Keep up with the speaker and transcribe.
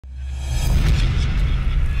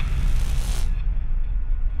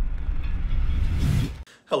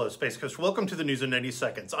Hello, Space Coast. Welcome to the News in 90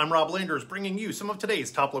 Seconds. I'm Rob Landers, bringing you some of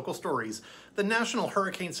today's top local stories. The National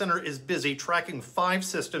Hurricane Center is busy tracking 5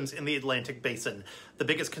 systems in the Atlantic Basin. The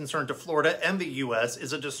biggest concern to Florida and the U.S.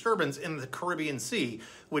 is a disturbance in the Caribbean Sea,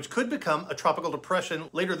 which could become a tropical depression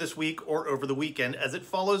later this week or over the weekend as it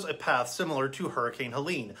follows a path similar to Hurricane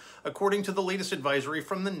Helene, according to the latest advisory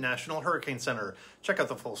from the National Hurricane Center. Check out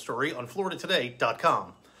the full story on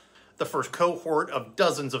floridatoday.com. The first cohort of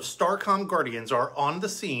dozens of STARCOM Guardians are on the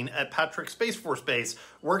scene at Patrick Space Force Base,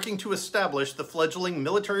 working to establish the fledgling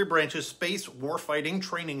military branch's space warfighting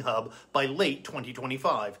training hub by late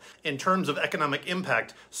 2025. In terms of economic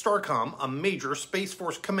impact, STARCOM, a major Space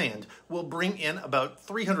Force command, will bring in about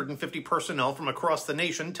 350 personnel from across the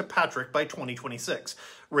nation to Patrick by 2026.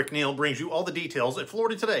 Rick Neal brings you all the details at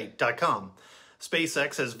floridatoday.com.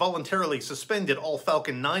 SpaceX has voluntarily suspended all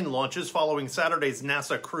Falcon 9 launches following Saturday's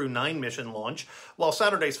NASA Crew 9 mission launch. While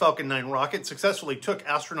Saturday's Falcon 9 rocket successfully took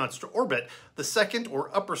astronauts to orbit, the second or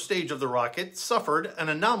upper stage of the rocket suffered an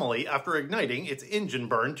anomaly after igniting its engine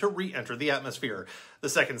burn to re-enter the atmosphere. The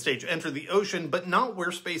second stage entered the ocean, but not where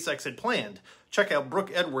SpaceX had planned. Check out Brooke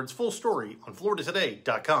Edwards' full story on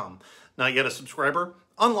floridatoday.com. Not yet a subscriber?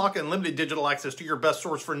 Unlock unlimited digital access to your best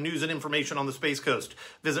source for news and information on the Space Coast.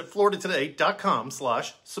 Visit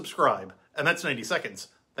floridatoday.com/subscribe. And that's 90 seconds.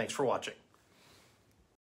 Thanks for watching.